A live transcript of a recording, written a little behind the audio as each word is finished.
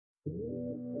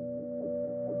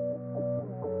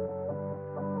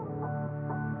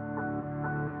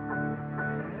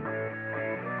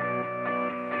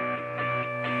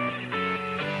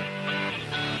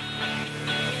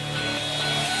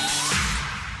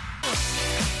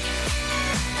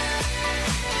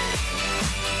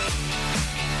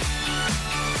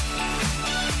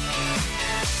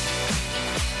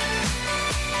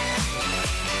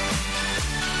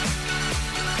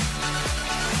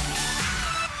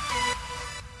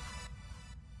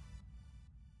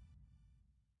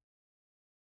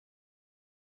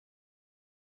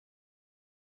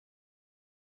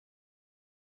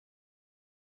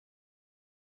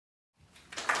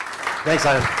Thanks,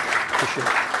 Simon. Appreciate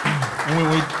it.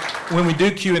 And when we do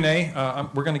Q&A,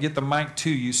 we're going to get the mic to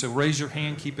you. So raise your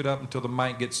hand, keep it up until the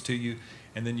mic gets to you,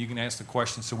 and then you can ask the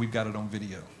question so we've got it on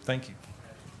video. Thank you.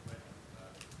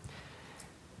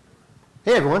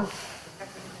 Hey, everyone.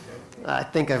 I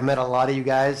think I've met a lot of you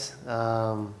guys,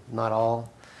 not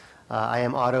all. I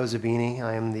am Otto Szebeni.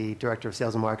 I am the Director of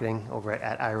Sales and Marketing over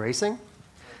at iRacing.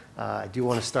 I do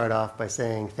want to start off by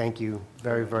saying thank you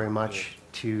very, very much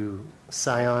to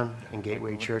Scion and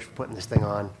Gateway Church for putting this thing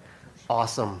on.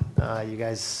 Awesome. You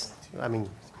guys, I mean,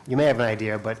 you may have an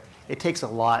idea, but it takes a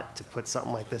lot to put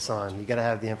something like this on. You got to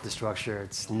have the infrastructure.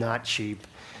 It's not cheap,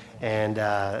 and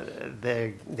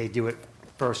they do it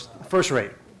first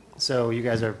rate. So you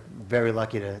guys are very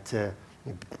lucky to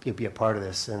be a part of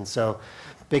this. And so,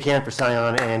 big hand for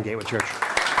Scion and Gateway Church.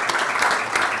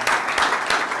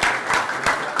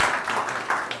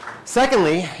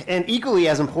 Secondly, and equally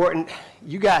as important,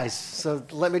 you guys. So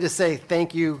let me just say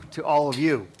thank you to all of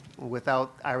you.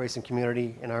 Without iRacing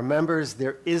community and our members,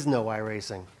 there is no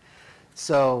iRacing.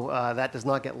 So that does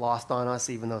not get lost on us,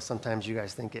 even though sometimes you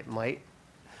guys think it might,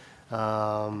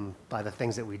 by the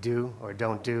things that we do or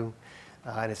don't do.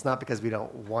 And it's not because we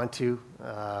don't want to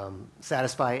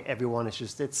satisfy everyone. It's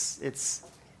just it's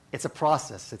a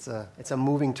process. It's a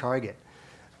moving target,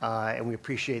 and we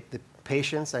appreciate the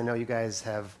patience. I know you guys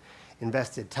have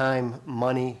invested time,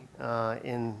 money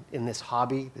in this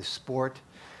hobby, this sport.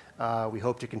 We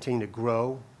hope to continue to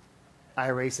grow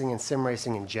iRacing and sim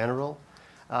racing in general.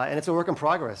 And it's a work in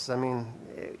progress. I mean,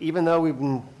 even though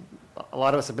a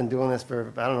lot of us have been doing this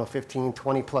for, I don't know, 15,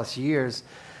 20 plus years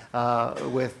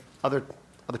with other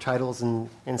titles and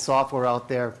software out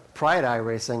there prior to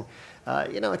iRacing,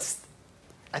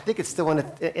 I think it's still in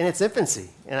its infancy,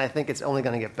 and I think it's only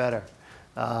going to get better.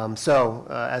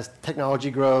 As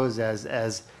technology grows,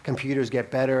 as computers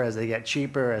get better, as they get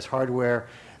cheaper, as hardware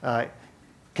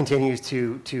continues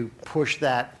to push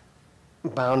that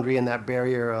boundary and that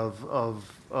barrier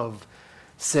of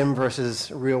sim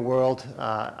versus real world,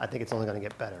 I think it's only going to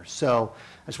get better. So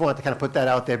I just wanted to kind of put that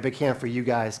out there. Big hand for you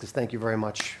guys, because thank you very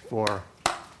much for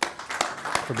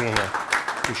being here.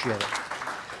 Appreciate it.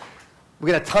 We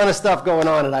got a ton of stuff going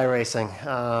on at iRacing.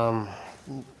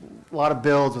 A lot of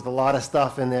builds with a lot of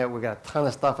stuff in there. We got a ton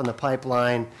of stuff in the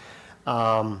pipeline.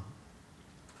 I'm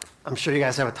sure you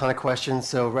guys have a ton of questions,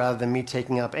 so rather than me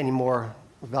taking up any more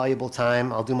valuable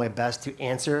time, I'll do my best to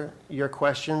answer your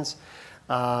questions.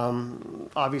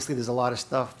 Obviously, there's a lot of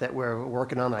stuff that we're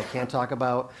working on that I can't talk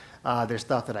about. There's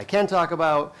stuff that I can talk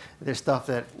about. There's stuff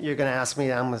that you're going to ask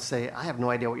me, and I'm going to say, I have no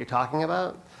idea what you're talking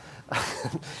about.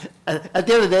 At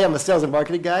the end of the day, I'm a sales and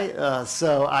marketing guy,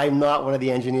 so I'm not one of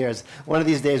the engineers. One of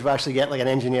these days, we'll actually get like an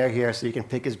engineer here so you can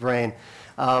pick his brain.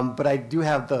 But I do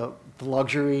have the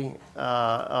luxury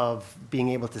of being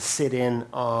able to sit in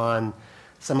on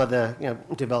some of the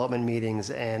development meetings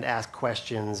and ask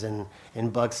questions and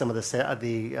bug some of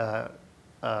the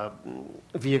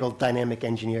vehicle dynamic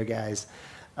engineer guys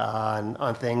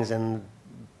on things. And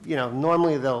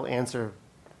normally they'll answer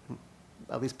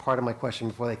at least part of my question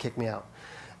before they kick me out.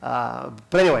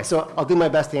 But anyway, so I'll do my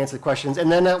best to answer the questions, and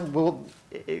then we'll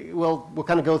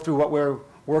kind of go through what we're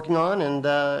working on, and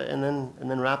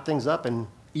then wrap things up and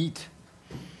eat.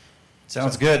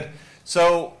 Sounds good.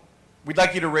 So we'd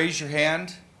like you to raise your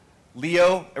hand.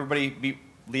 Leo, everybody be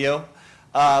Leo.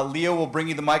 Leo will bring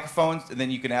you the microphones, and then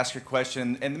you can ask your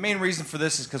question. And the main reason for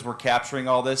this is because we're capturing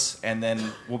all this, and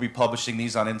then we'll be publishing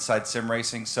these on Inside Sim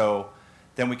Racing, so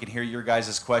then we can hear your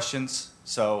guys' questions.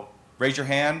 So raise your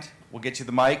hand. We'll get you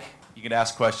the mic. You can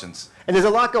ask questions. And there's a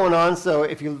lot going on, so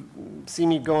if you see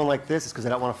me going like this, it's because I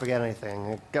don't want to forget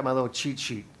anything. I got my little cheat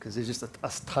sheet, because there's just a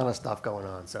ton of stuff going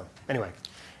on. So anyway.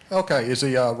 Okay, is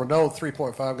the Renault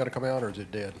 3.5 going to come out, or is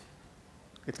it dead?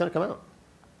 It's going to come out.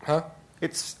 Huh?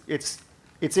 It's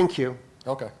in queue.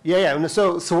 Okay. Yeah. And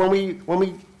so when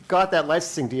we got that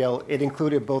licensing deal, it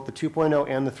included both the 2.0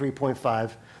 and the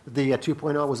 3.5. The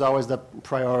 2.0 was always the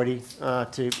priority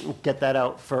to get that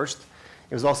out first,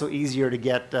 It was also easier to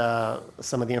get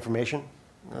some of the information,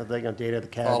 data, the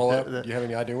CAD. Follow up, do you have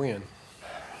any idea when?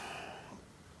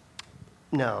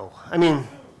 No, I mean,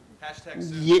 Hashtag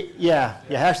soon. yeah,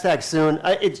 hashtag soon.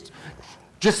 It's,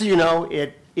 just so you know,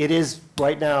 it is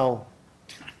right now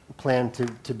planned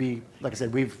to be, like I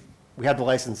said, we have the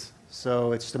license,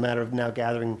 so it's just a matter of now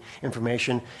gathering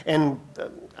information. And,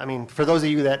 I mean, for those of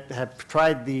you that have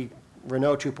tried the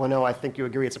Renault 2.0, I think you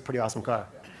agree it's a pretty awesome car.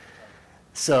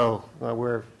 So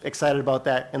we're excited about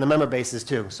that, and the member base is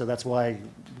too, so that's why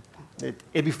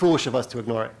it'd be foolish of us to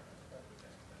ignore it.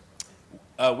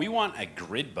 We want a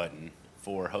grid button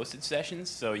for hosted sessions.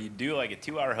 So you do like a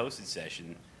 2-hour hosted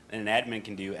session, and an admin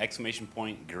can do !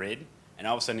 Grid, and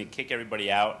all of a sudden you kick everybody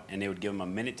out, and they would give them a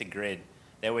minute to grid.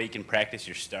 That way you can practice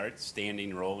your starts,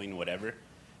 standing, rolling, whatever.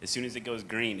 As soon as it goes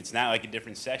green, it's not like a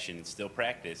different session. It's still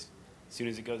practice. As soon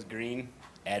as it goes green,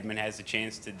 admin has the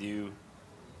chance to do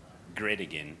grid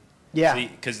again. Yeah.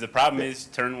 Because the problem is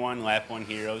turn 1, lap 1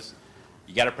 heroes.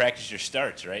 You got to practice your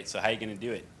starts, right? So how are you going to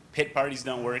do it? Pit parties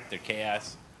don't work. They're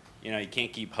chaos. You know, you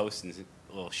can't keep hosting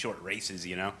little short races,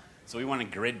 you know. So we want a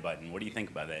grid button. What do you think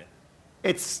about that?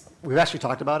 We've actually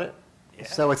talked about it. Yeah.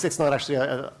 So it's not actually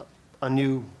a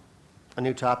new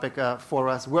topic for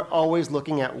us. We're always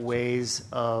looking at ways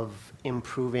of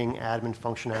improving admin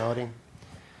functionality.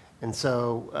 And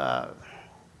so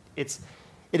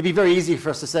it'd be very easy for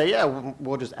us to say, yeah,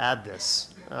 we'll just add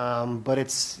this. But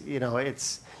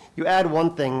you add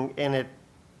one thing and it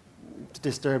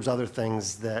disturbs other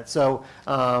things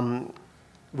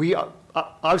we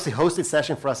obviously hosted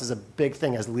session for us is a big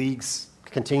thing as leagues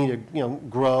continue to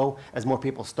grow, as more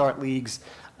people start leagues.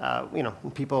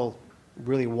 People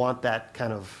really want that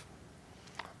kind of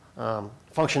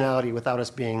functionality without us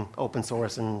being open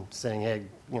source and saying, hey,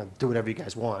 do whatever you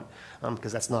guys want,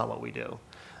 because that's not what we do.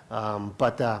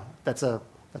 But that's a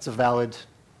valid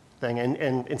thing,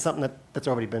 and something that's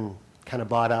already been kind of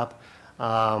brought up.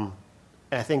 And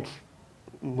I think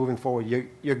moving forward,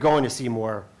 you're going to see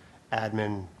more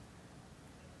admin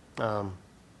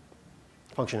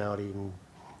functionality and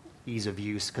ease of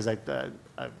use, because like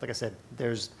I said,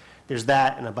 there's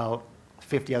that and about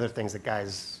 50 other things that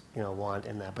guys want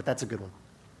in that, but that's a good one.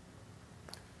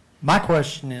 My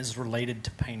question is related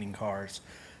to painting cars.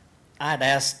 I'd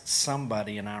asked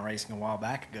somebody in iRacing a while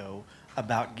back ago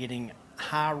about getting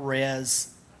high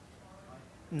res,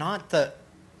 not the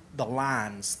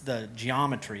lines, the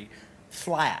geometry,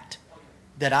 flat,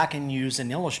 that I can use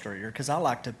in Illustrator, because I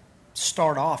like to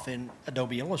start off in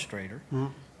Adobe Illustrator,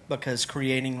 because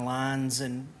creating lines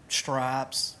and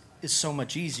stripes is so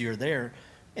much easier there,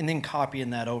 and then copying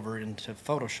that over into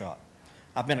Photoshop.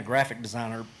 I've been a graphic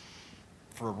designer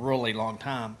for a really long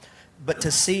time, but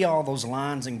to see all those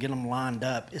lines and get them lined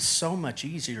up is so much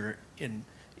easier in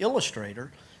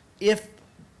Illustrator if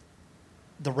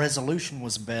the resolution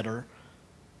was better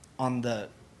on the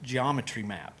geometry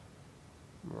map.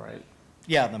 Right.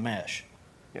 Yeah, the mesh.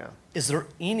 Yeah. Is there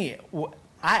any,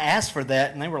 I asked for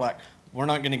that and they were like, we're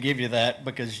not going to give you that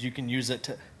because you can use it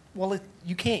to, well,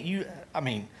 you can't use,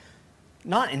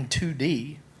 not in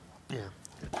 2D. Yeah.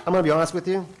 I'm going to be honest with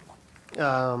you,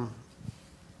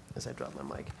 as I drop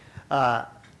my mic. I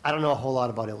don't know a whole lot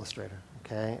about Illustrator,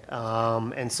 okay?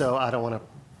 And so I don't want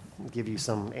to give you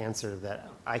some answer that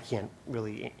I can't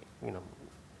really,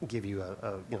 give you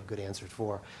a good answer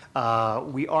for.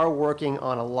 We are working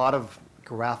on a lot of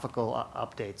graphical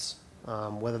updates,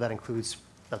 whether that includes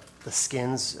the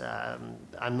skins,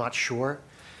 I'm not sure.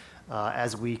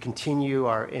 As we continue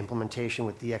our implementation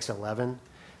with DX11,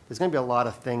 there's going to be a lot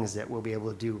of things that we'll be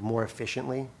able to do more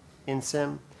efficiently in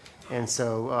Sim. And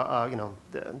so,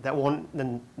 that won't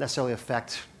necessarily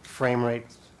affect frame rate.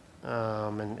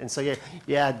 And so,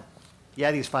 you add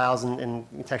these files and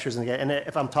textures, and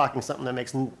if I'm talking something that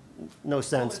makes no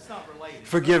sense, It's not related.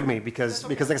 forgive me, because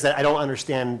like I said, I don't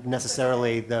understand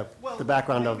necessarily the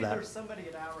background of Maybe that. there's somebody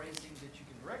at iRacing that you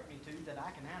can direct me to that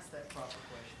I can ask that proper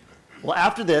question. Well,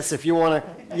 after this, if you want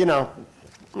to,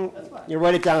 you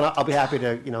write it down, I'll be happy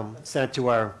to, send it to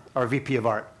our VP of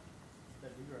Art,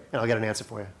 That'd be great. and I'll get an answer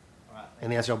for you. All right.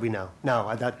 And the answer will be no.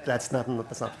 No, that's not the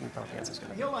answer's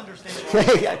going to He'll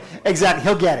understand. be. Exactly,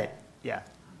 he'll get it, yeah.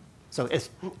 So,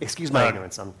 excuse my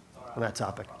ignorance on that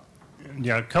topic.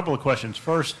 Yeah, a couple of questions.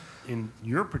 First, in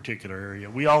your particular area,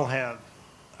 we all have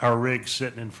our rigs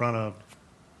sitting in front of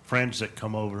friends that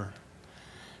come over.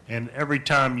 And every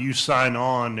time you sign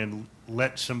on and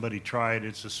let somebody try it,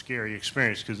 it's a scary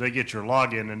experience, because they get your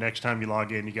login. The next time you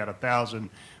log in, you got 1,000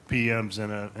 PMs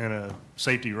and a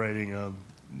safety rating of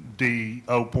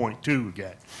D0.2 we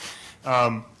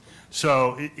got.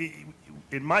 So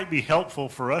it might be helpful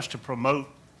for us to promote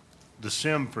the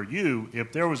sim for you,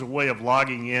 if there was a way of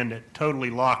logging in that totally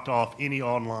locked off any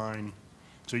online,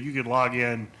 so you could log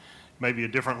in, maybe a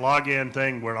different login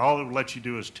thing where all it would let you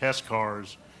do is test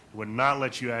cars, it would not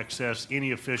let you access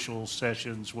any official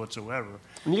sessions whatsoever.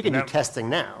 And you can do testing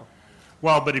now.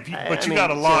 Well, but if you, I but you mean, got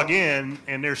to so- log in,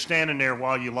 and they're standing there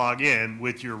while you log in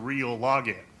with your real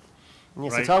login. Yeah,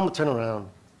 so Right. tell them to turn around.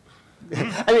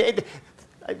 I mean,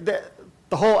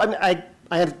 the whole,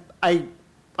 I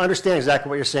understand exactly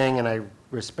what you're saying, and I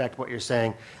respect what you're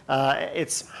saying.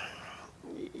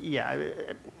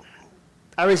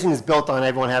 iRacing is built on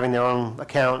everyone having their own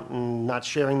account and not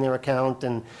sharing their account,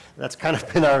 and that's kind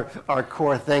of been our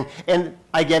core thing. And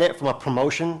I get it from a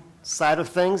promotion side of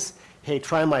things. Hey,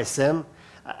 try my sim.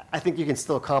 I think you can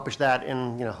still accomplish that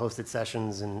in, hosted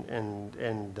sessions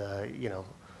and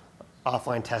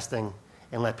offline testing,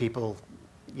 and let people,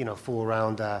 fool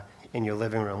around in your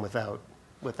living room without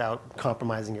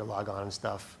compromising your logon and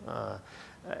stuff.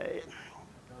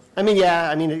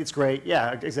 It's great.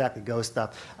 Yeah, exactly. Go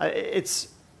stuff.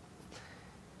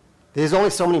 There's only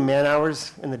so many man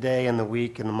hours in the day and the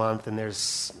week and the month, and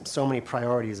there's so many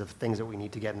priorities of things that we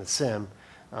need to get in the sim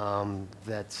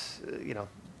that,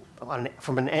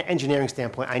 from an engineering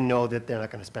standpoint, I know that they're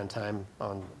not going to spend time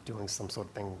on doing some sort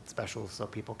of thing special so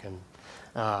people can,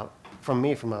 from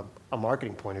a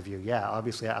marketing point of view, yeah,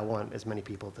 obviously I want as many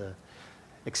people to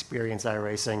experience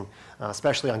iRacing,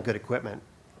 especially on good equipment,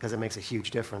 because it makes a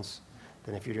huge difference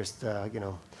than if you're just,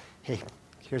 hey,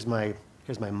 here's my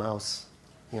mouse,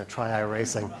 try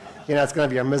iRacing. It's going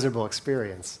to be a miserable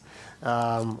experience.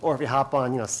 Or if you hop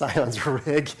on, Scion's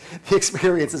rig, the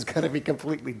experience is going to be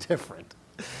completely different.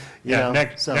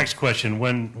 Next question.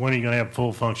 When are you going to have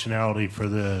full functionality for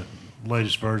the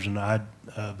latest version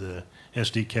of the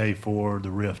SDK for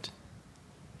the Rift?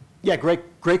 Yeah,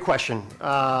 great question.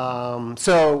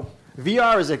 So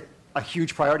VR is a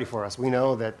huge priority for us. We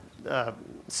know that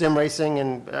sim racing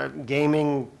and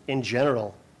gaming in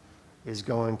general is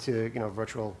going to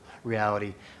virtual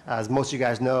reality. As most of you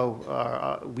guys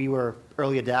know, we were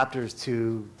early adapters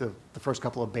to the first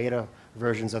couple of beta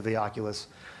versions of the Oculus,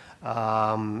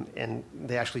 and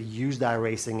they actually used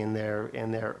iRacing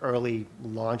in their early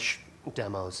launch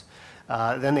demos.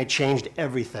 Then they changed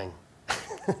everything.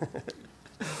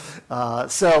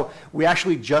 So we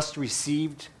actually just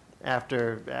received,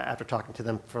 after talking to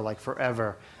them for like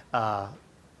forever,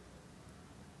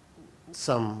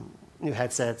 some new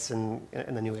headsets and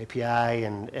the new API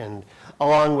and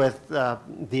along with the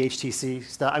HTC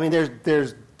stuff. I mean,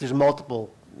 there's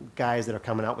multiple guys that are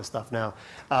coming out with stuff now.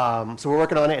 So we're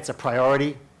working on it. It's a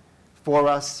priority for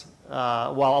us.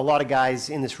 While a lot of guys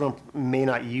in this room may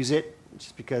not use it,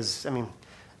 just because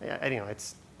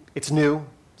it's new,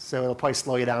 so it'll probably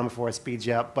slow you down before it speeds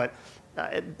you up. But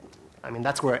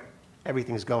that's where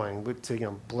everything's going,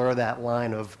 to blur that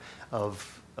line of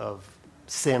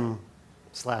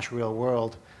sim/real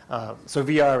world. So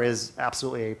VR is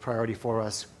absolutely a priority for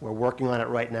us. We're working on it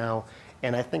right now,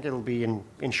 and I think it'll be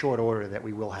in short order that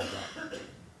we will have that.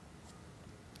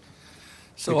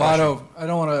 So Otto,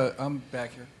 I'm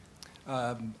back here.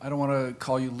 I don't want to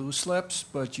call you loose lips,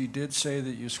 but you did say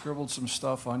that you scribbled some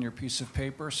stuff on your piece of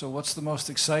paper. So what's the most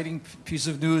exciting piece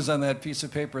of news on that piece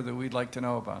of paper that we'd like to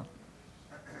know about?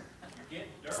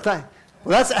 Well,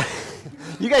 that's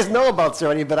you guys know about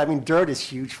Sony, but dirt is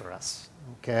huge for us.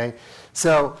 Okay,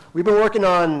 so we've been working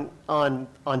on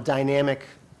dynamic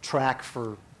track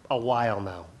for a while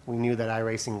now. We knew that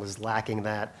iRacing was lacking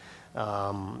that,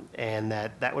 and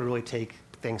that would really take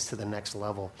things to the next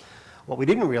level. What we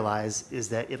didn't realize is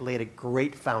that it laid a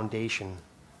great foundation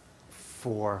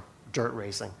for dirt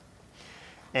racing.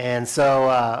 And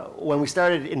so when we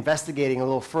started investigating a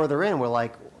little further in, we're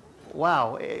like,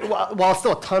 wow, while it's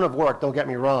still a ton of work, don't get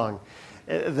me wrong,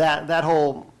 that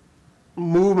whole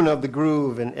movement of the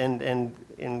groove and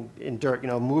in dirt,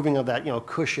 moving of that,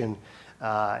 cushion,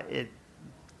 the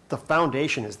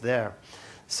foundation is there.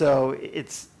 So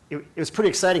it was pretty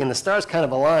exciting, and the stars kind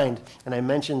of aligned. And I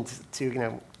mentioned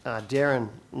to Darren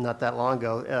not that long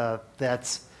ago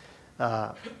that's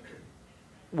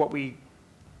what we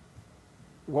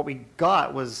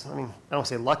got was, I don't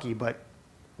say lucky, but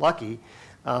lucky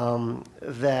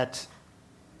that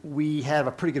we have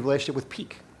a pretty good relationship with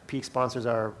Peak. Peak sponsors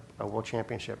our World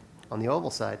Championship on the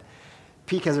oval side.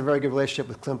 Peak has a very good relationship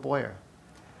with Clint Boyer.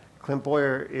 Clint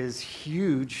Boyer is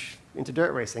huge into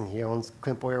dirt racing. He owns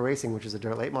Clint Boyer Racing, which is a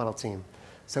dirt late model team.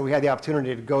 So we had the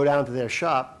opportunity to go down to their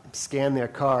shop, scan their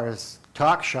cars,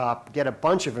 talk shop, get a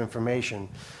bunch of information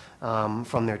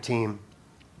from their team.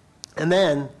 And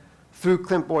then through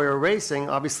Clint Boyer Racing,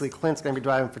 obviously Clint's going to be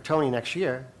driving for Tony next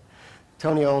year.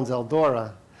 Tony owns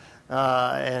Eldora.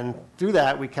 And through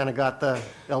that, we kind of got the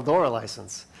Eldora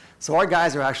license. So our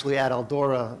guys are actually at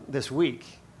Eldora this week,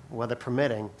 weather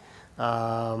permitting,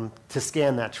 to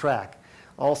scan that track.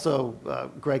 Also,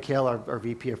 Greg Hale, our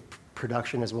VP of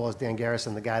production, as well as Dan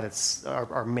Garrison, the guy that's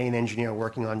our main engineer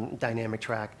working on dynamic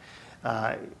track,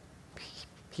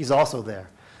 he's also there.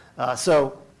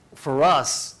 So for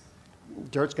us,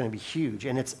 dirt's going to be huge,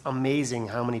 and it's amazing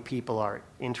how many people are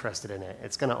interested in it.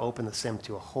 It's going to open the sim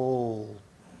to a whole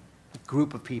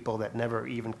group of people that never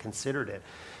even considered it.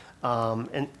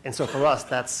 And so for us,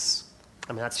 that's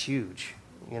huge,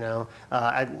 you know.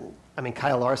 I mean,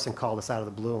 Kyle Larson called us out of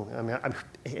the blue. I mean,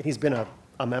 he's been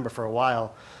a member for a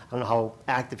while. I don't know how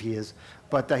active he is,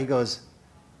 but he goes,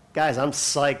 guys, I'm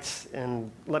psyched, and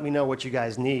let me know what you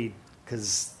guys need,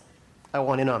 because I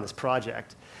want in on this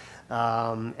project.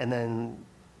 And then,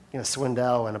 you know,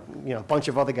 Swindell and a bunch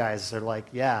of other guys are like,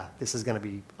 yeah, this is going to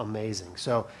be amazing.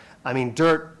 So, I mean,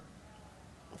 dirt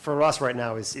for us right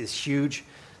now is huge.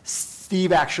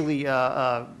 Steve actually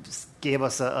gave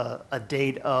us a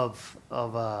date of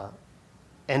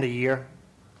end of year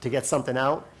to get something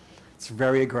out. It's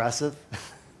very aggressive.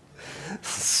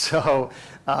 So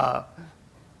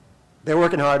they're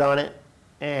working hard on it,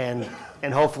 and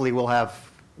hopefully we'll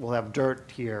have dirt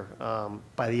here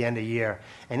by the end of year.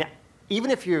 And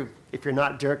even if you're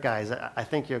not dirt guys, I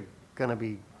think you're going to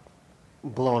be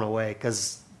blown away,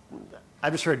 because I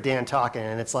just heard Dan talking,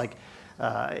 and it's like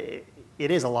it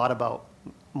is a lot about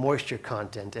moisture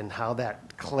content and how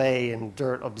that clay and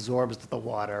dirt absorbs the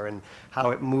water and how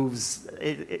it moves.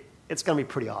 It's going to be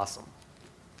pretty awesome.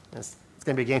 It's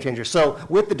going to be a game changer. So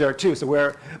with the dirt too, so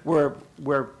we're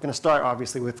going to start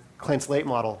obviously with Clint's late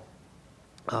model,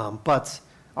 but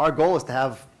our goal is to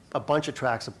have a bunch of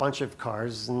tracks, a bunch of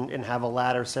cars, and have a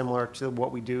ladder similar to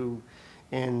what we do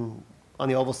on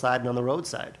the oval side and on the road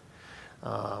side.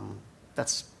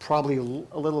 That's probably a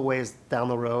little ways down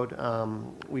the road.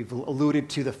 We've alluded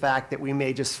to the fact that we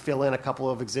may just fill in a couple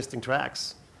of existing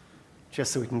tracks,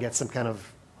 just so we can get some kind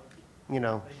of,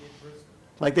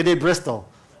 like they did Bristol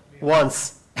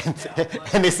once.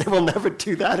 And they said, we'll never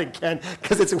do that again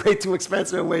because it's way too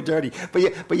expensive and way dirty.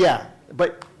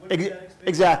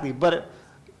 Exactly. But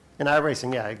in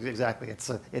iRacing, yeah, exactly.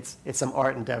 It's some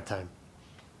art and dev time,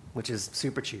 which is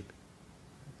super cheap.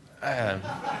 I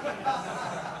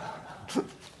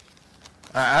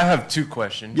have two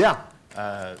questions. Yeah.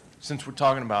 Since we're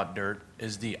talking about dirt,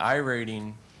 is the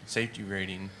iRating safety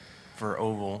rating for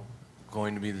oval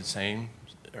going to be the same?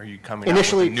 Are you coming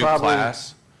initially out with a new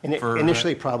class?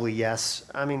 Initially, probably yes.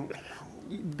 I mean,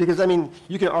 because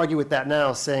you can argue with that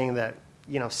now, saying that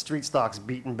street stock's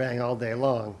beat and bang all day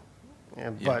long,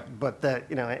 but that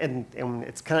and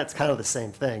it's kind of the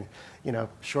same thing.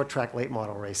 Short track late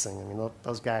model racing. I mean,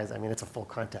 those guys. I mean, it's a full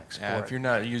contact sport. Yeah, if you're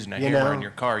not using a hammer in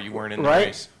your car, you weren't in the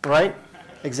race. Right,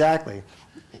 exactly.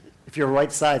 If your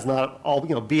right side's not all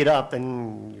beat up,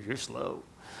 then you're slow.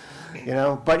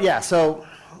 But yeah, so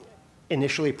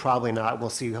initially probably not. We'll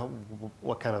see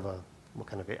what kind of.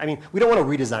 I mean, we don't want to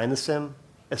redesign the sim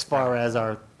as far as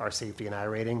our safety and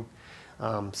iRating.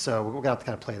 So we're gonna have to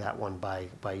kind of play that one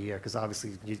by year, because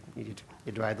obviously you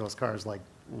drive those cars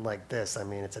like this. I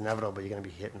mean, it's inevitable you're gonna be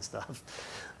hitting stuff.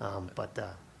 But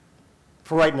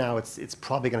for right now, it's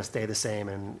probably gonna stay the same,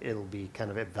 and it'll be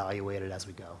kind of evaluated as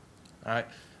we go. All right.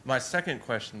 My second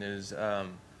question is,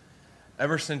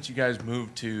 ever since you guys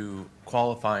moved to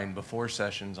qualifying before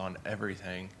sessions on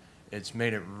everything, it's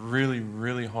made it really,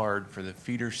 really hard for the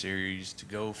feeder series to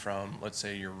go from, let's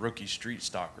say, your rookie street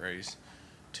stock race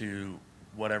to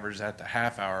whatever's at the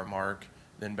half-hour mark,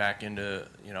 then back into,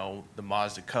 the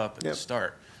Mazda Cup at the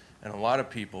start. And a lot of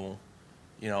people,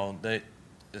 they,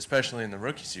 especially in the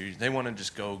rookie series, they want to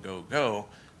just go,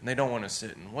 and they don't want to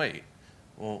sit and wait.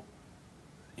 Well,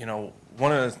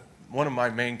 one of my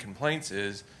main complaints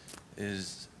is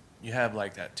you have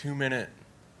like that 2-minute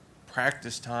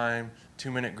practice time,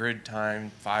 2-minute grid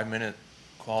time, 5-minute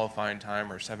qualifying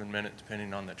time, or 7-minute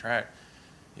depending on the track.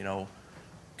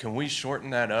 Can we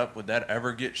shorten that up? Would that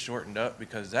ever get shortened up?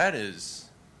 Because that is,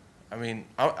 I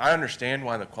understand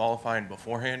why the qualifying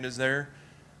beforehand is there,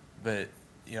 but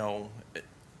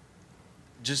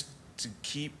just to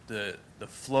keep the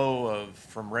flow of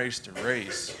from race to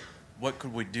race, what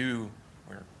could we do,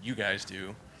 or you guys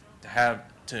do,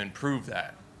 to improve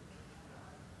that?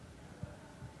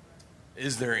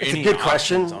 Is there any It's a good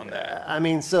question. on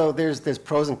that? So there's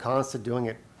pros and cons to doing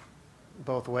it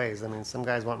both ways. Some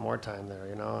guys want more time there,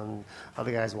 and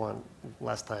other guys want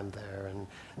less time there. And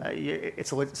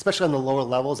it's especially on the lower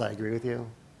levels. I agree with you.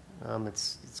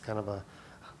 It's kind of a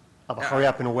hurry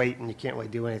up and wait, and you can't really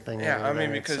do anything. Yeah,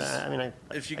 because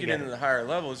if you get into the higher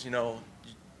levels,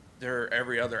 they're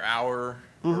every other hour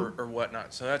or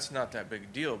whatnot. So that's not that big a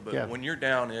deal. But when you're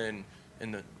down in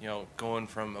the, going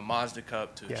from a Mazda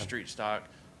Cup to street stock,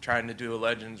 trying to do a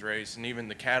Legends race, and even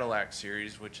the Cadillac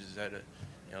series, which is at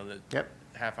the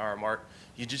half-hour mark,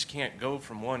 you just can't go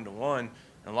from one to one.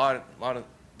 And a lot of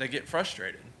they get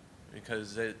frustrated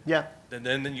because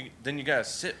then you gotta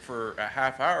sit for a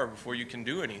half hour before you can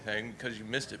do anything because you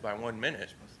missed it by 1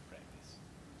 minute.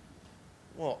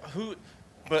 Well,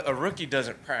 but a rookie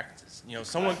doesn't practice.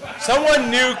 Someone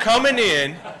new coming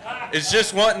in is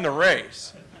just wanting to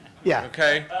race. Yeah.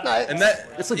 Okay. No, and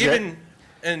it's legit.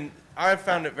 And I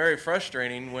found it very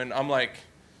frustrating when I'm like,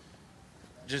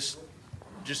 just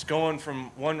going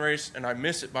from one race and I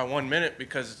miss it by 1 minute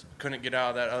because couldn't get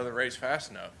out of that other race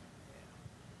fast enough.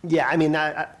 Yeah, I mean,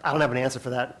 I don't have an answer for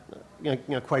that.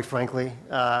 Quite frankly,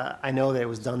 I know that it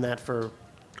was done that for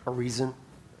a reason,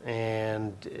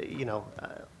 and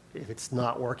if it's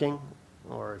not working,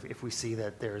 or if we see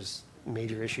that there's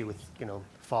major issue with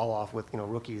fall off with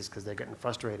rookies because they're getting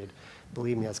frustrated,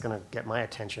 believe me, that's going to get my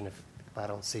attention if I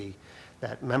don't see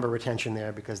that member retention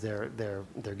there because they're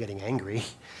getting angry.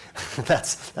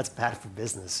 that's bad for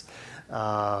business.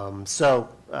 So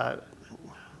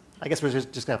I guess we're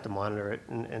just gonna have to monitor it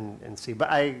and see.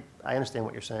 But I understand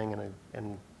what you're saying,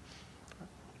 and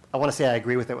I want to say I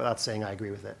agree with it without saying I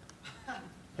agree with it,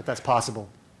 if that's possible.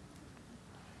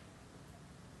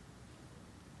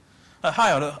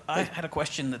 Hi, Otto. I had a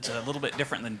question that's a little bit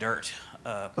different than dirt.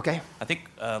 Okay. I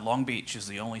think Long Beach is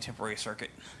the only temporary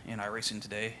circuit in iRacing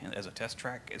today as a test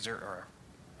track. Is there or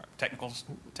a technical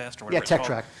test or whatever? Yeah, it's tech called?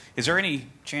 track. Is there any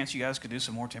chance you guys could do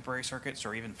some more temporary circuits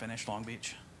or even finish Long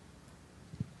Beach?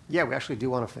 Yeah, we actually do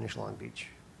want to finish Long Beach.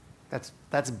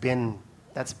 That's been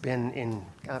in.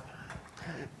 I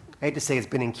hate to say it's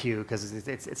been in queue because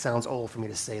it sounds old for me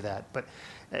to say that, but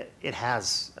it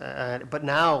has. But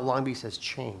now Long Beach has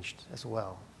changed as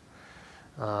well.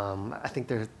 I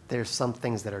think there's some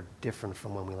things that are different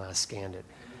from when we last scanned it.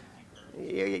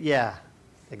 Yeah,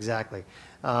 exactly.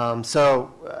 It's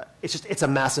a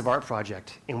massive art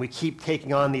project, and we keep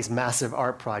taking on these massive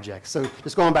art projects. So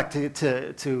just going back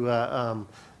to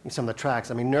some of the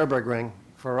tracks. I mean, Nürburgring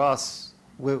for us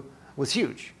was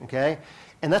huge. Okay.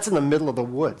 And that's in the middle of the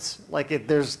woods. Like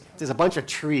there's a bunch of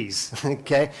trees,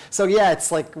 okay? So yeah,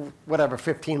 it's like whatever,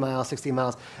 15 miles, 16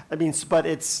 miles. I mean, but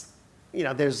it's, you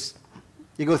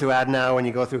go through Adenau and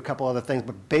you go through a couple other things,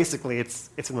 but basically it's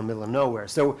in the middle of nowhere.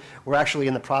 So we're actually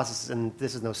in the process, and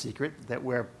this is no secret, that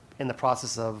we're in the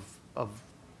process of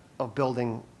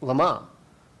building Le Mans,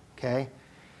 okay?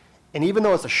 And even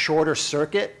though it's a shorter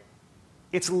circuit,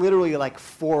 it's literally like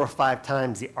 4 or 5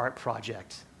 times the art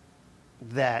project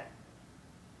that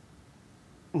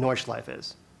Nordschleife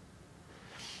is.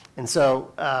 And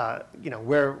so,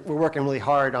 we're working really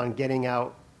hard on getting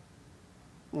out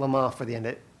Le Mans for the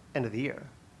end of the year.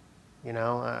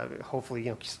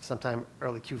 Hopefully, sometime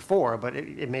early Q4, but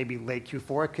it may be late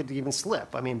Q4. It could even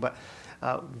slip. I mean, but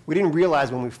we didn't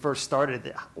realize when we first started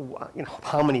that,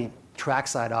 how many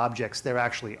trackside objects there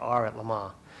actually are at Le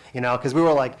Mans. Because we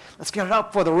were like, let's get it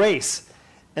out for the race.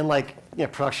 And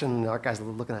production and art guys were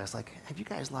looking at us like, have you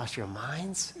guys lost your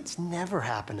minds? It's never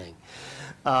happening.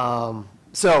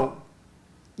 So,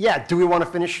 yeah, do we want to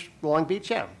finish Long Beach?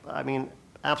 Yeah, I mean,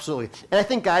 absolutely. And I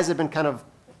think guys have been kind of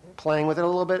playing with it a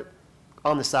little bit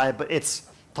on the side, but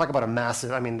talk about a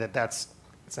massive, I mean, it's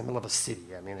in the middle of a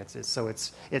city. I mean,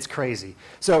 it's crazy.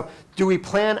 So we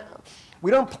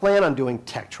don't plan on doing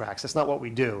tech tracks. That's not what we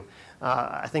do.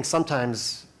 I think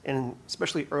sometimes, and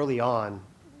especially early on,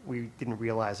 we didn't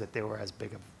realize that they were as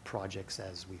big of projects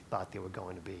as we thought they were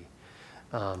going to be.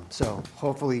 So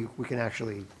hopefully we can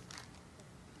actually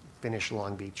finish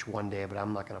Long Beach one day, but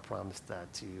I'm not going to promise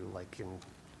that to you in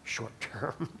short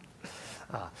term.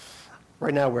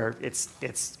 Right now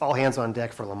it's all hands on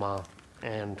deck for Le Mans,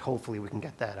 and hopefully we can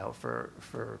get that out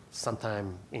for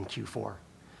sometime in Q4.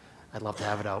 I'd love to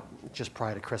have it out just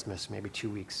prior to Christmas, maybe 2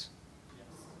 weeks.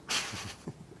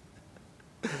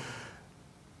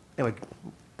 Anyway,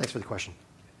 thanks for the question.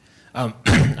 I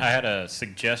had a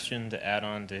suggestion to add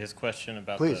on to his question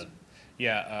about Please.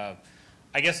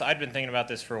 I guess I'd been thinking about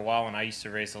this for a while, and I used to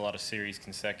race a lot of series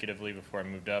consecutively before I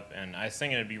moved up, and I was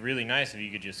thinking it'd be really nice if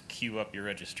you could just queue up your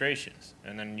registrations,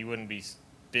 and then you wouldn't be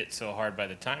bit so hard by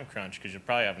the time crunch because you'll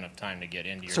probably have enough time to get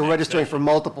into your So next registering session. for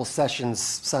multiple sessions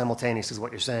simultaneous is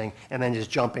what you're saying, and then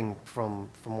just jumping from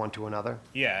one to another?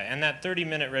 Yeah, and that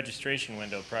 30-minute registration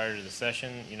window prior to the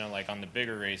session, like on the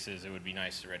bigger races, it would be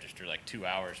nice to register 2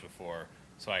 hours before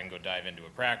so I can go dive into a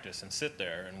practice and sit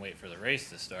there and wait for the race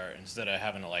to start instead of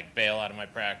having to bail out of my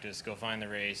practice, go find the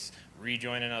race,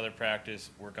 rejoin another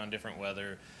practice, work on different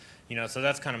weather. You know, so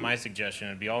that's kind of my suggestion.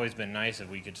 It'd be always been nice if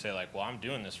we could say like, well, I'm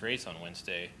doing this race on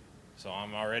Wednesday, so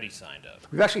I'm already signed up.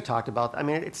 We've actually talked about, I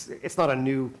mean, it's not a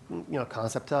new,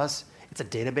 concept to us. It's a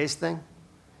database thing.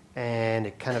 And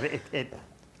it kind of,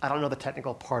 I don't know the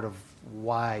technical part of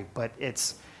why, but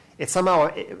it's somehow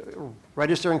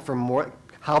registering for more,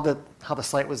 how the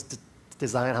site was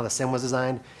designed, how the sim was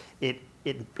designed.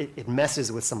 It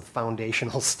messes with some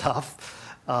foundational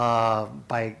stuff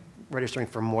by registering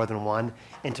for more than one,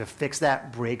 and to fix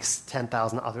that breaks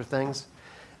 10,000 other things.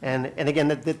 And again,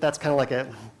 that's kind of like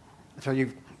so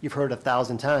you've heard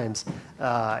 1,000 times,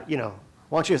 why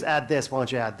don't you just add this, why don't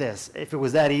you add this? If it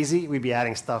was that easy, we'd be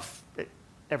adding stuff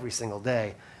every single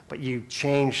day. But you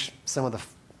change some of the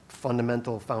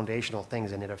fundamental foundational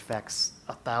things, and it affects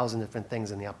 1,000 different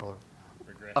things in the upper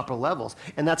levels.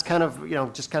 And that's kind of,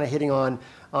 just kind of hitting on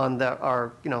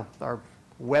our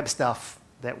web stuff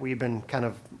that we've been kind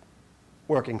of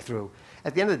working through.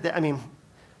 At the end of the day, I mean,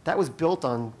 that was built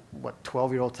on,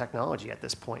 12-year-old technology at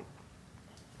this point.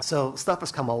 So stuff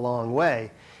has come a long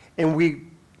way. And we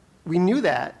knew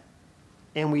that,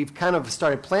 and we've kind of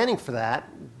started planning for that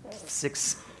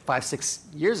 5, 6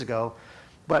 years ago.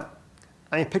 But,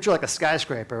 I mean, picture like a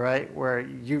skyscraper, right, where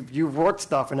you've worked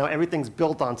stuff, and now everything's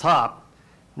built on top.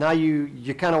 Now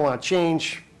you kind of want to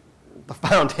change the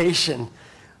foundation.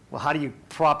 Well, how do you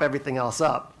prop everything else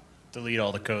up? Delete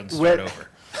all the code and start over.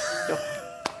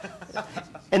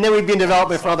 And then we'd be in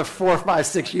development for another 4, 5,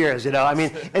 6 years, I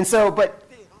mean, and so, but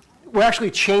we're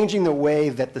actually changing the way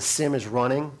that the sim is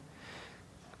running.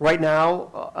 Right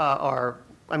now,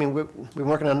 we've been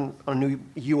working on a new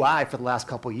UI for the last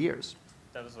couple of years.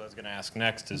 That was what I was going to ask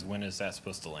next, is when is that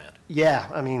supposed to land? Yeah,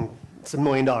 I mean, it's $1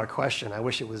 million question. I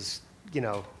wish it was,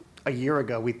 a year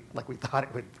ago, we thought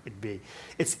it would be.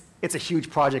 It's a huge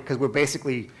project because we're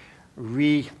basically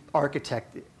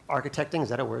architecting, is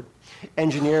that a word?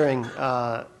 Engineering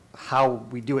how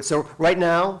we do it. So right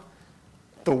now,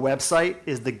 the website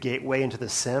is the gateway into the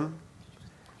sim,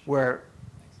 where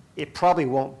it probably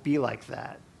won't be like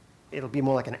that. It'll be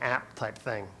more like an app type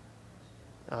thing.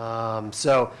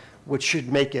 Which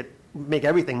should make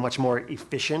everything much more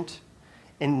efficient.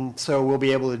 And so we'll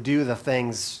be able to do the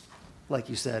things, like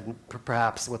you said,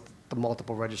 perhaps with the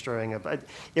multiple registering.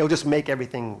 It'll just make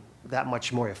everything that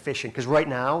much more efficient. Because right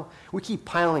now, we keep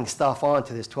piling stuff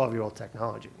onto this 12-year-old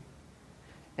technology.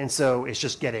 And so it's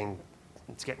just getting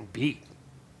beat,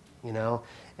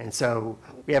 And so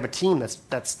we have a team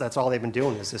that's all they've been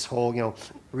doing is this whole,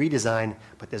 redesign,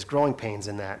 but there's growing pains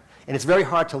in that. And it's very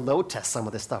hard to load test some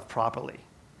of this stuff properly.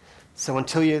 So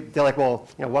until they're like, well,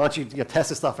 why don't you test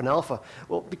this stuff in alpha?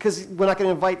 Well, because we're not going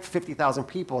to invite 50,000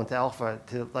 people into alpha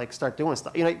to start doing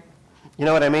stuff. You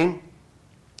know what I mean?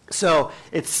 So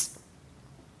it's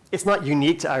not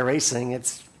unique to iRacing.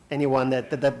 It's anyone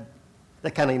that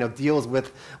kind of deals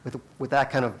with that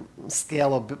kind of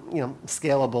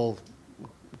scalable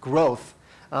growth.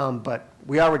 But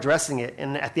we are addressing it,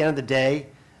 and at the end of the day,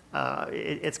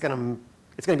 it's going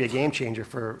to be a game changer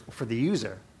for the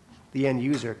user. The end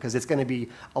user, because it's going to be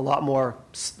a lot more,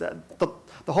 the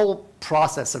whole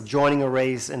process of joining a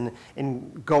race and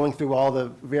going through all the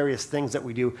various things that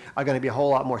we do are going to be a whole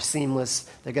lot more seamless.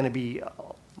 They're going to be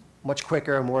much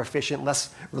quicker, more efficient,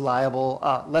 less reliable,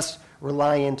 less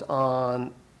reliant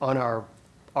on our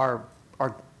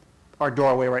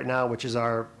doorway right now, which is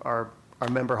our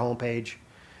member homepage.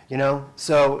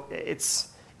 So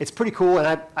it's pretty cool,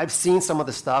 and I've seen some of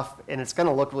the stuff, and it's going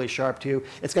to look really sharp too.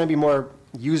 It's going to be more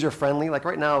user-friendly. Like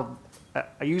right now,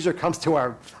 a user comes to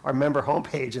our member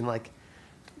homepage, and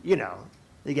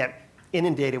they get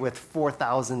inundated with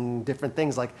 4,000 different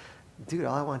things. Like, dude,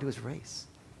 all I want to do is race,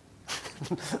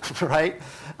 right?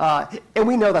 And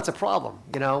we know that's a problem.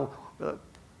 The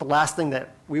last thing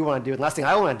that we want to do, and the last thing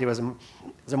I want to do as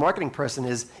a marketing person,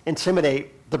 is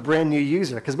intimidate the brand new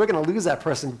user, because we're going to lose that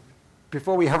person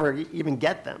before we ever even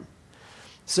get them.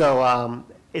 So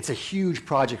it's a huge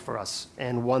project for us,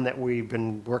 and one that we've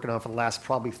been working on for the last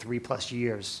probably 3+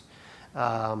 years.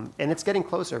 And it's getting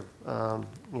closer,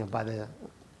 by the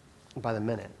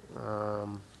minute.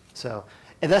 And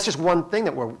that's just one thing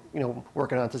that we're,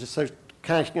 working on. So just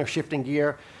kind of, shifting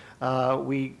gear.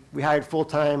 We hired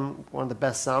full-time one of the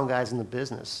best sound guys in the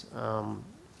business,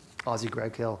 Aussie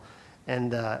Greg Hill,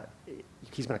 and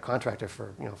he's been a contractor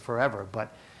for forever,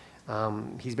 but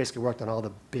he's basically worked on all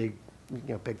the big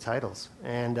titles,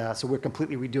 and so we're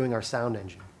completely redoing our sound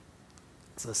engine.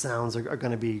 So the sounds are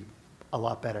going to be a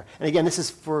lot better. And again, this is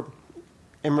for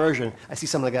immersion. I see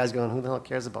some of the guys going, "Who the hell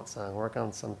cares about sound? Work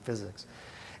on some physics."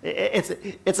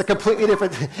 It's a completely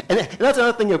different, and that's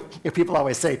another thing if people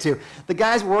always say too. The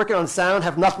guys working on sound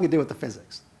have nothing to do with the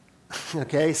physics.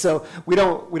 Okay, so we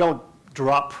don't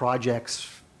drop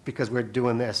projects because we're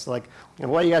doing this. Like,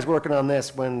 why are you guys working on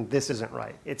this when this isn't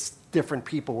right? It's different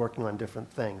people working on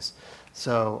different things.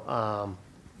 So,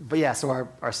 but yeah, so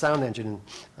our sound engine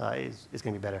is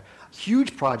going to be better.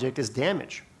 Huge project is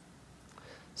damage.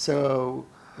 So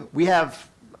we have,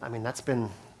 I mean, that's been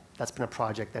a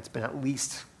project that's been at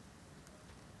least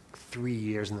 3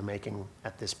 years in the making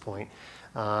at this point.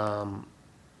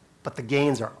 But the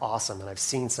gains are awesome, and I've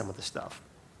seen some of the stuff.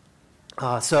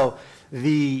 So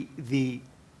the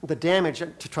damage,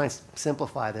 to try and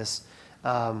simplify this,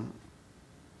 when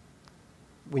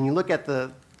you look at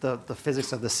the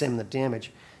physics of the sim, the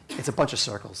damage, it's a bunch of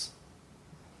circles,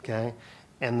 okay?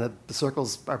 And the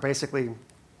circles are basically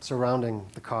surrounding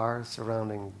the car,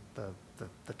 surrounding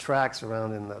the track,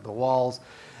 surrounding the walls.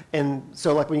 And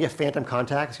so like when you get phantom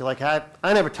contacts, you're like, I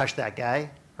never touched that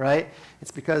guy, right?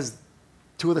 It's because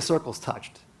 2 of the circles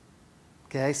touched,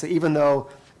 okay? So even though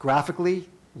graphically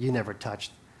you never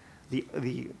touched,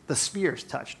 the spheres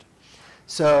touched.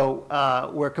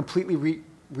 So we're completely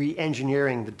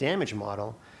re-engineering the damage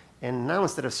model, and now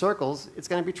instead of circles, it's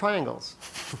going to be triangles.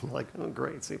 Like, oh,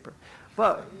 great, super.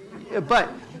 But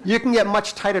you can get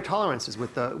much tighter tolerances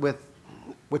with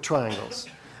triangles.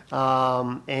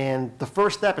 And the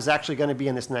first step is actually going to be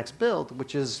in this next build,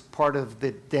 which is part of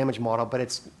the damage model, but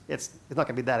it's not going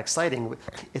to be that exciting.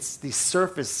 It's the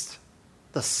surface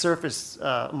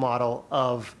model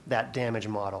of that damage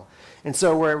model. And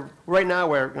so right now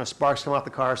where sparks come off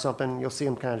the car or something, you'll see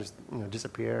them kind of just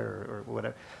disappear or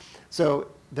whatever.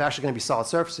 So they're actually going to be solid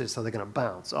surfaces, so they're going to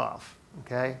bounce off.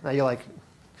 Okay? Now you're like,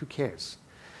 who cares?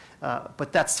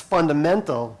 But that's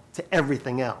fundamental to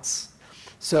everything else.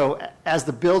 So as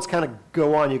the builds kind of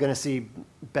go on, you're going to see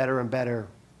better and better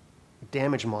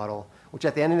damage model, which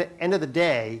at the end of the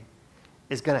day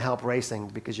is going to help racing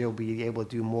because you'll be able to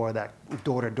do more of that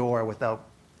door-to-door without,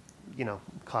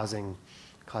 causing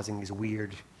these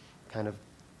weird kind of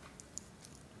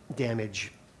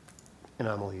damage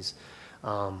anomalies.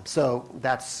 So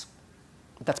that's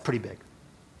pretty big.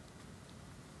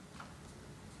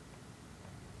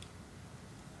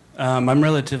 I'm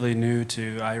relatively new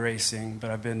to iRacing, but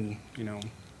I've been,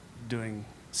 doing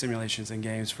simulations and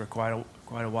games for quite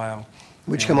a while.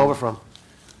 Where'd you come over from?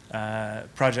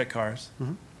 Project Cars.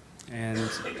 Mm-hmm. And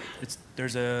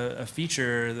there's a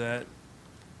feature that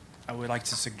I would like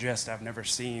to suggest I've never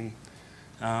seen,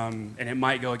 and it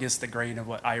might go against the grain of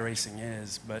what iRacing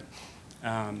is, but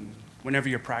whenever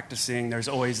you're practicing, there's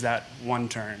always that one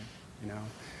turn,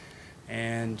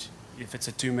 and if it's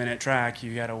a 2-minute track,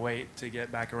 you got to wait to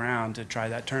get back around to try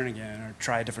that turn again or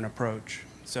try a different approach.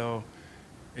 So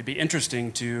it'd be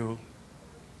interesting to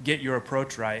get your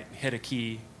approach right, hit a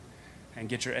key, and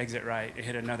get your exit right,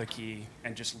 hit another key,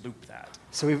 and just loop that.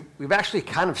 So we've actually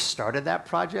kind of started that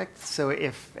project. So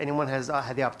if anyone has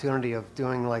had the opportunity of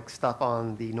doing like stuff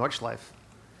on the Nordschleife,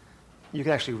 you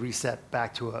can actually reset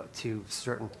back to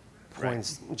certain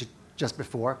points just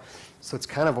before. So it's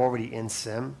kind of already in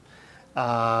sim.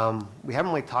 We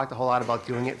haven't really talked a whole lot about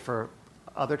doing it for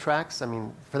other tracks. I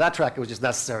mean, for that track, it was just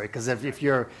necessary because if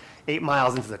you're 8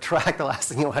 miles into the track, the last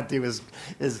thing you want to do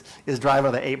is drive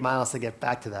another 8 miles to get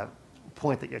back to that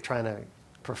point that you're trying to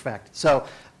perfect. So,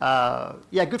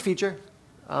 yeah, good feature,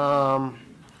 and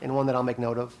one that I'll make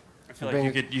note of. I feel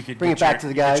like you could bring it back to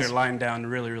the guys. Get your line down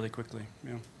really, really quickly.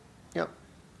 Yeah. Yep.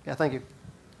 Yeah. Thank you.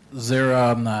 Is there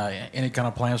any kind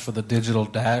of plans for the digital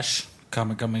dash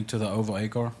coming to the Oval A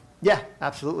car? Yeah,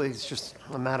 absolutely. It's just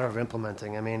a matter of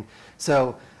implementing. I mean,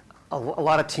 so a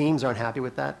lot of teams aren't happy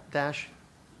with that dash.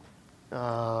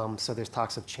 So there's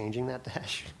talks of changing that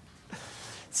dash.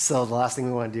 So the last thing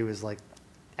we want to do is like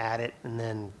add it and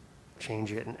then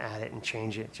change it and add it and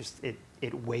change it. Just it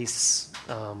wastes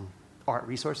art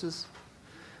resources.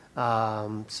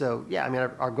 So yeah, I mean,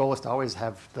 our goal is to always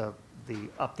have the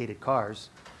updated cars.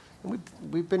 And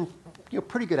we've been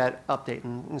pretty good at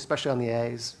updating, especially on the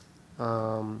A's.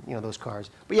 Those cars.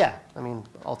 But yeah, I mean,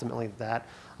 ultimately that,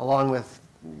 along with,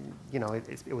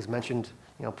 it was mentioned,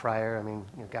 prior. I mean,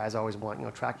 guys always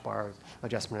want, track bar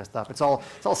adjustment and stuff. It's all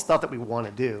stuff that we want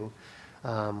to do.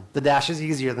 The dash is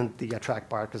easier than the track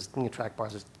bar because track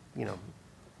bars is,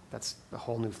 that's a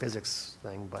whole new physics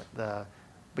thing. But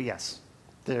yes,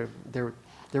 there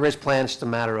is plans. Just a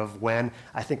matter of when.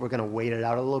 I think we're going to wait it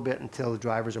out a little bit until the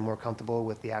drivers are more comfortable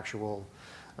with the actual,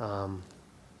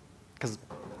 because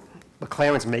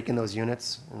McLaren's making those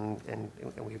units, and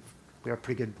we have a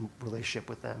pretty good relationship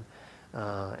with them.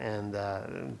 And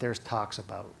there's talks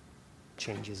about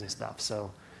changes and stuff.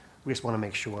 So we just want to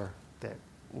make sure that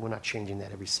we're not changing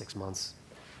that every 6 months.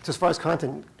 So as far as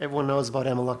content, everyone knows about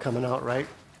MLL coming out, right?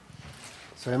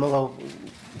 So MLO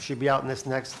should be out in this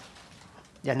next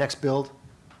build,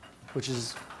 which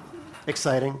is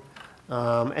exciting.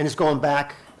 And it's going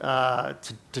back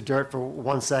to dirt for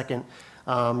 1 second.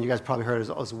 You guys probably heard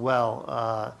as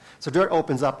well. So dirt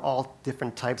opens up all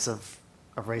different types of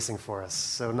racing for us.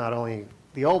 So not only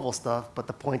the oval stuff, but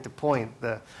the point-to-point,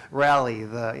 the rally,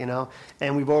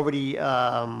 and we've already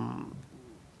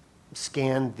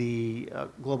scanned the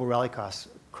Global Rally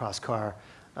Cross car,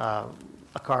 a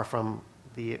car from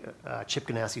the Chip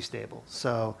Ganassi stable.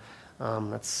 So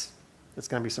that's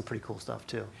going to be some pretty cool stuff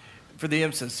too. For the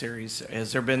IMSA series,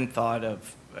 has there been thought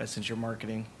of, since you're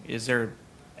marketing, is there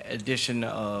addition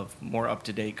of more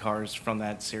up-to-date cars from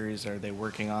that series? Are they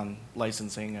working on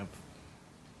licensing of?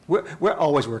 We're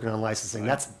always working on licensing.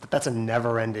 That's a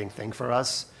never-ending thing for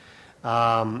us.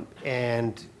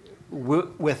 And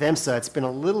with IMSA, it's been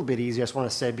a little bit easier, I just want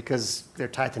to say, because they're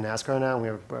tied to NASCAR now, and we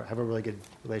have a really good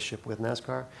relationship with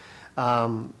NASCAR.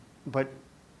 But,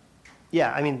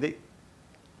 yeah, I mean, the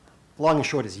long and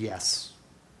short is yes.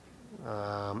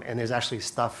 And there's actually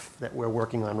stuff that we're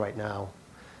working on right now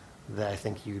that I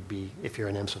think you'd be, if you're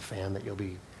an IMSA fan, that you'll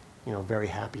be, very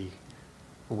happy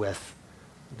with,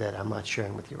 that I'm not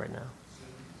sharing with you right now.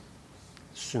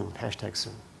 Soon,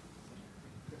 #soon.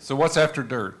 So what's after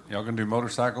dirt? Y'all gonna do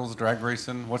motorcycles, drag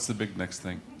racing? What's the big next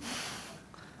thing?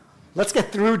 Let's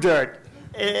get through dirt.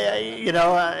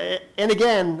 And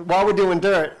again, while we're doing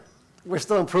dirt, we're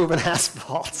still improving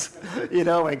asphalt,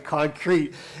 and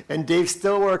concrete. And Dave's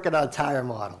still working on tire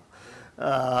model.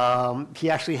 He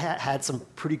actually had some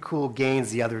pretty cool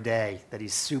gains the other day that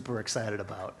he's super excited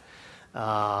about.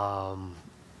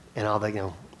 And all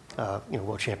the,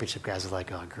 World Championship guys are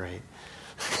like, oh, great.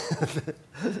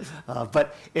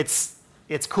 But it's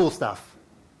cool stuff.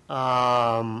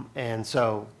 And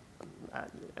so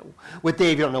with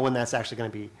Dave, you don't know when that's actually going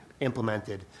to be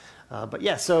implemented. But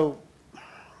yeah, so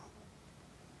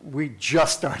we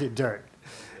just started dirt,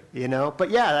 But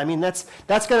yeah, I mean, that's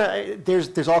gonna.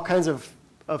 There's all kinds of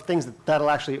things that'll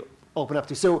actually open up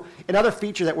to. So another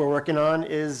feature that we're working on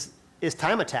is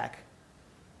time attack,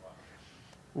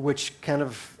 which kind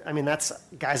of, I mean, that's,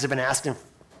 guys have been asking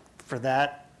for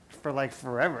that for like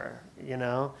forever,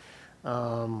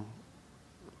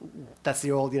 That's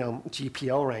the old,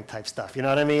 GPO rank type stuff, you know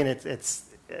what I mean?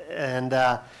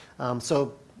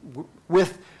 So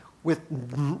with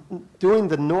doing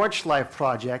the Nordschleife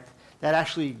project, that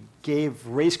actually gave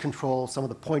race control some of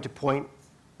the point-to-point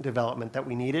development that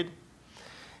we needed.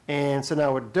 And so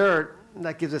now with dirt,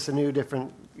 that gives us a new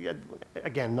different,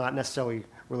 again, not necessarily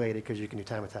related because you can do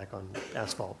time attack on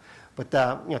asphalt. But,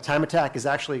 time attack is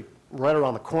actually right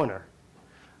around the corner.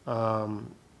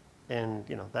 And,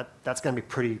 that's going to be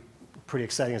pretty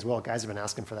exciting as well. Guys have been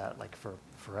asking for that like for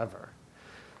forever.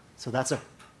 So that's a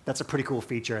pretty cool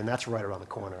feature, and that's right around the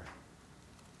corner.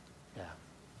 Yeah.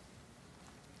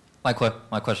 My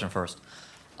question first.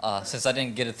 Since I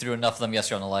didn't get it through enough of them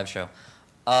yesterday on the live show.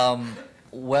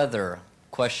 Weather,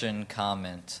 question,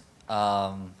 comment.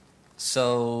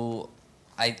 So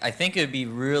I think it would be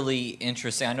really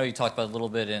interesting. I know you talked about a little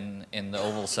bit in the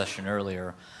oval session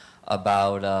earlier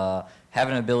about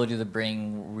having an ability to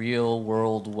bring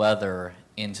real-world weather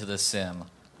into the sim.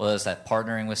 Whether it's that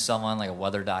partnering with someone like a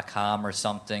weather.com or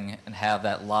something and have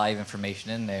that live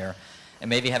information in there. And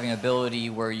maybe having an ability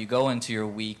where you go into your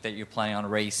week that you're planning on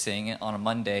racing on a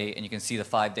Monday and you can see the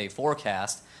 5-day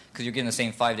forecast because you're getting the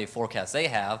same 5-day forecast they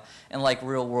have. And like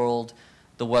real world,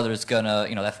 the weather's gonna,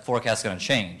 that forecast's gonna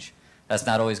change. That's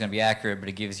not always gonna be accurate, but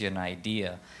it gives you an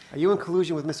idea. Are you in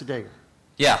collusion with Mr. Dager?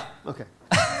 Yeah. Okay.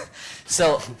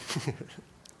 So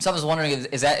I was wondering,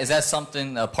 is that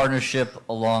something, a partnership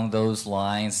along those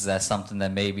lines? Is that something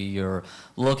that maybe you're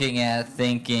looking at,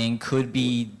 thinking could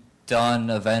be done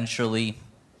eventually,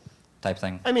 type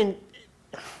thing? I mean,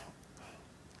 I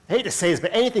hate to say this,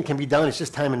 but anything can be done. It's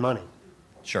just time and money.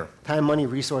 Sure. Time, money,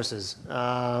 resources.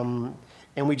 And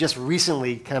we just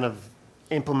recently kind of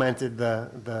implemented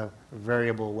the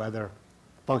variable weather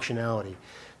functionality.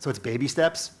 So it's baby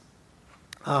steps.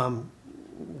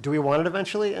 Do we want it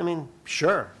eventually? I mean,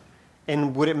 sure.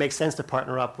 And would it make sense to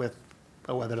partner up with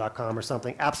a weather.com or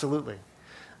something? Absolutely.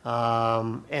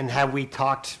 And have we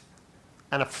talked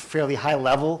on a fairly high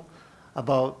level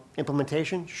about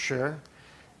implementation? Sure.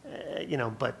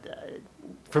 But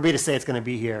for me to say it's going to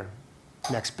be here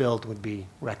next build would be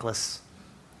reckless.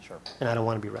 Sure. And I don't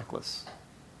want to be reckless.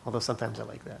 Although sometimes I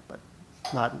like that, but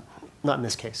not in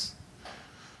this case.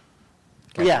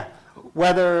 Okay. Yeah.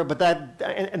 Weather, but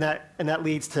that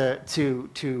leads to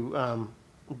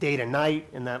day to night,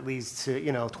 and that leads to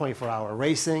 24-hour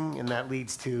racing, and that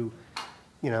leads to,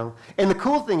 and the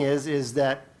cool thing is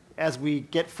that as we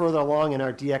get further along in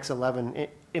our DX11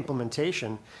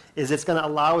 implementation, is it's going to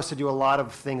allow us to do a lot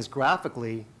of things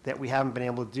graphically that we haven't been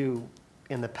able to do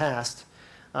in the past.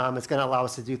 It's going to allow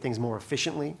us to do things more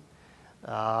efficiently.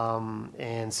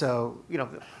 And so,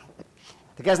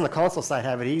 the guys on the console side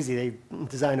have it easy. They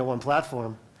design to one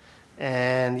platform,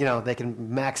 and, they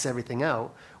can max everything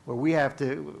out, where we have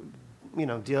to,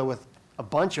 deal with a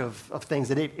bunch of things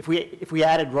that if we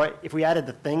added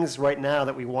the things right now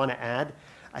that we want to add,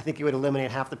 I think it would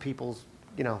eliminate half the people's,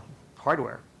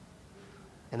 hardware.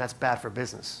 And that's bad for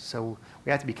business. So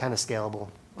we have to be kind of scalable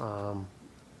on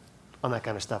that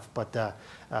kind of stuff. But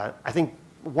I think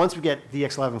once we get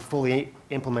DX11 fully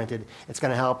implemented, it's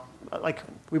going to help. Like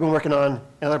we've been working on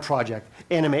another project,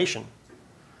 animation,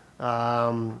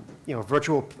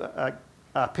 virtual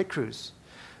pit crews,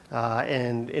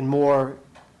 and more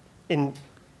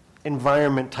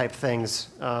environment type things,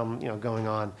 going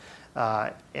on.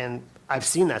 And I've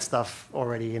seen that stuff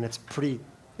already, and it's pretty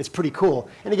cool.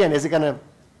 And again, is it going to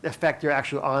affect your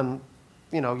actual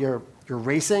your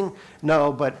racing?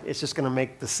 No, but it's just going to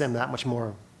make the sim that much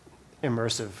more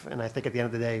immersive. And I think at the end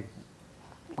of the day,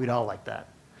 we'd all like that.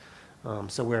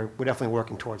 So we're definitely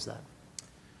working towards that.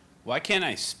 Why can't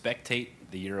I spectate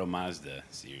the Euro Mazda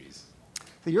series?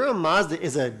 The Euro Mazda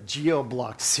is a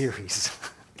geo-blocked series.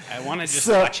 I want to just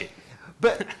watch it.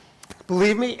 But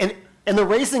believe me, and the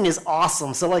racing is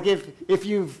awesome. So like if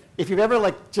you've ever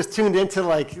like just tuned into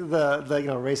like the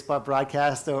RaceBot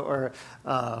broadcast or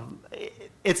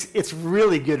it's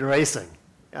really good racing.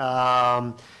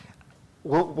 When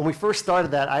we first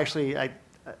started that, I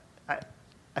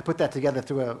put that together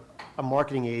through a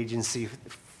marketing agency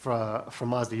from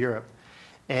Mazda Europe,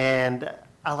 and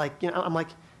I'm like,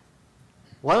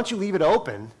 why don't you leave it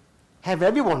open, have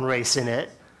everyone race in it?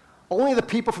 Only the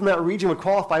people from that region would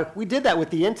qualify. We did that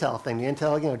with the Intel thing, the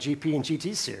Intel GP and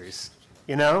GT series,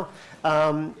 and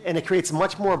it creates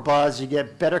much more buzz. You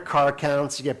get better car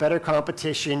counts, you get better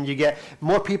competition, you get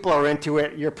more people are into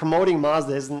it. You're promoting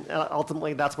Mazdas, and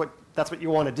ultimately that's what you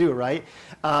want to do, right?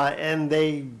 And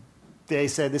they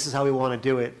said this is how we want to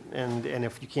do it, and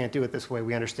if you can't do it this way,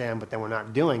 we understand, but then we're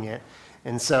not doing it.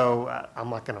 And so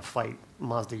I'm not going to fight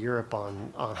Mazda Europe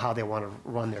on how they want to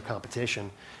run their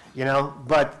competition,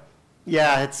 But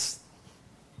yeah, it's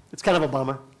kind of a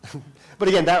bummer. But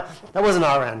again, that wasn't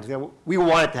our end. We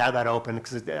wanted to have that open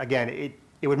because again,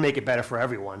 it would make it better for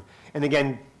everyone. And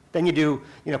again, then you do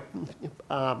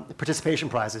participation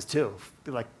prizes too,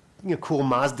 like cool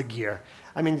Mazda gear.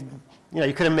 I mean,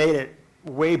 you could have made it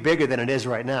way bigger than it is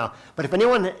right now. But if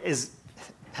anyone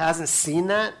hasn't seen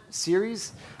that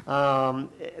series,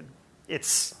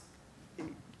 it's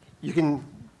you can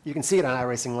see it on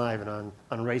iRacing Live and on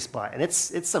RaceBot, and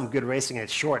it's some good racing. And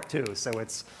it's short too, so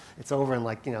it's over in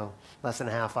like less than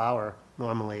a half hour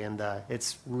normally, and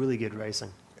it's really good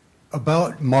racing.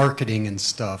 About marketing and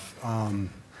stuff,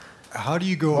 how do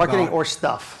you go marketing about, or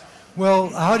stuff? Well,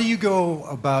 how do you go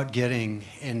about getting,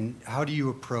 and how do you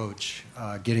approach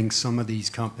getting some of these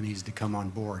companies to come on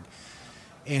board?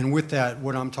 And with that,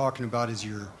 what I'm talking about is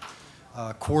your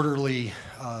quarterly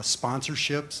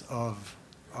sponsorships of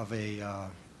a,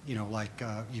 like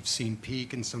you've seen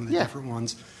Peak and some of the different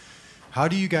ones. How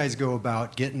do you guys go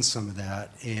about getting some of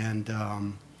that, and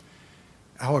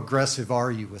how aggressive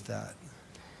are you with that?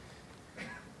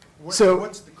 What's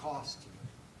the cost?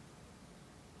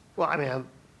 Well, I mean, I'll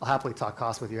happily talk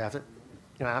cost with you after,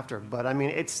 but I mean,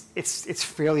 it's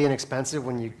fairly inexpensive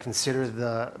when you consider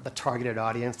the targeted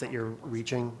audience that you're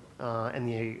reaching, and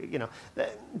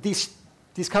these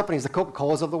companies, the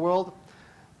Coca-Colas of the world,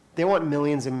 they want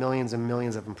millions and millions and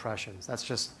millions of impressions.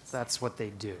 That's what they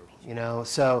do,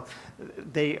 So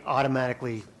they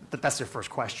automatically, that's their first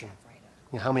question.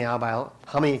 How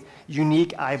many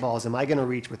unique eyeballs am I going to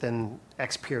reach within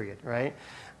X period, right?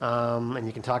 And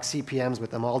you can talk CPMs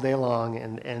with them all day long,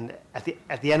 and at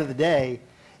the end of the day,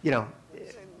 and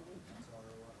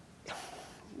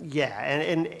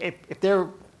if they're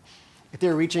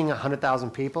reaching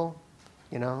 100,000 people,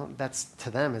 that's to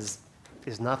them is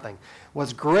nothing.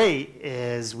 What's great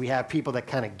is we have people that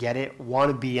kind of get it,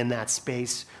 want to be in that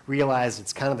space, realize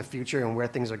it's kind of the future and where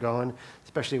things are going,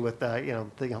 especially with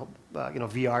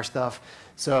VR stuff.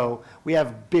 So we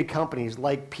have big companies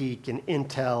like Peak and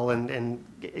Intel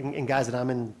and guys that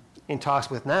I'm in talks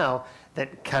with now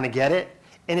that kind of get it,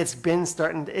 and it's been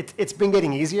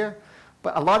getting easier.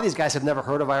 But a lot of these guys have never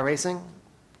heard of iRacing,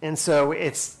 and so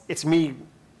it's me.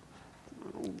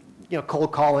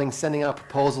 Cold calling, sending out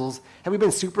proposals. Have we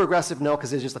been super aggressive? No, because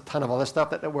there's just a ton of other stuff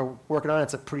that we're working on.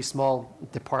 It's a pretty small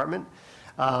department.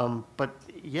 But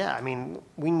yeah, I mean,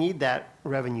 we need that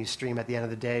revenue stream at the end of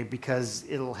the day because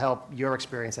it'll help your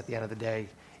experience at the end of the day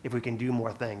if we can do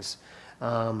more things.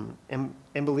 And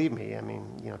believe me, I mean,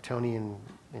 Tony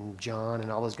and John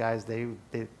and all those guys, they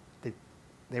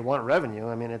want revenue.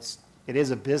 I mean, it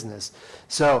is a business.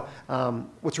 So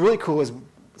what's really cool is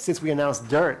since we announced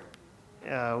Dirt,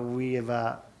 we have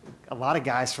a lot of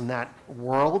guys from that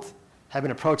world have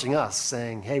been approaching us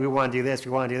saying, hey, we want to do this,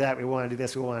 we want to do that, we want to do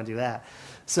this, we want to do that.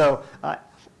 So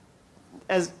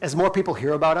as more people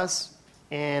hear about us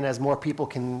and as more people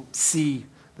can see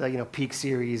the Peak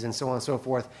Series and so on and so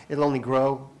forth, it'll only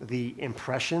grow the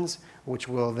impressions, which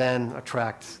will then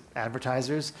attract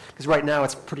advertisers. Because right now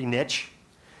it's pretty niche.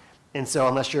 And so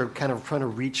unless you're kind of trying to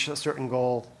reach a certain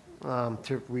goal,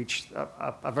 to reach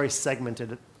a very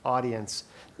segmented audience,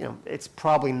 it's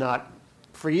probably not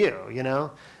for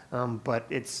you, but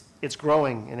it's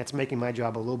growing and it's making my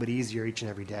job a little bit easier each and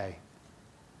every day.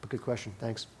 But good question,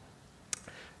 thanks.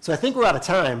 So I think we're out of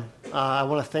time. I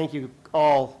want to thank you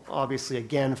all, obviously,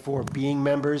 again, for being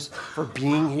members, for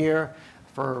being here,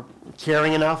 for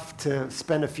caring enough to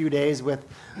spend a few days with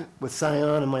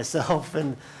Sion and myself.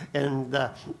 And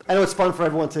I know it's fun for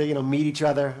everyone to, meet each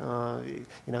other.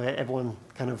 Everyone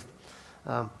kind of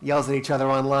yells at each other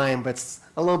online, but it's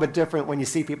a little bit different when you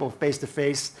see people face to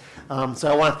face.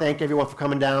 So I want to thank everyone for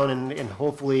coming down, and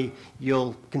hopefully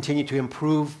you'll continue to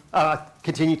improve,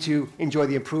 continue to enjoy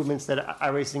the improvements that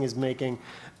iRacing is making,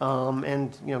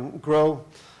 and grow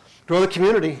the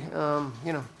community.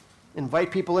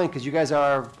 Invite people in because you guys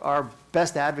are our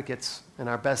best advocates and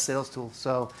our best sales tool.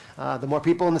 So the more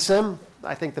people in the sim,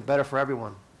 I think the better for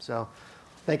everyone. So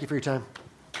thank you for your time.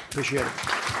 Appreciate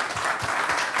it.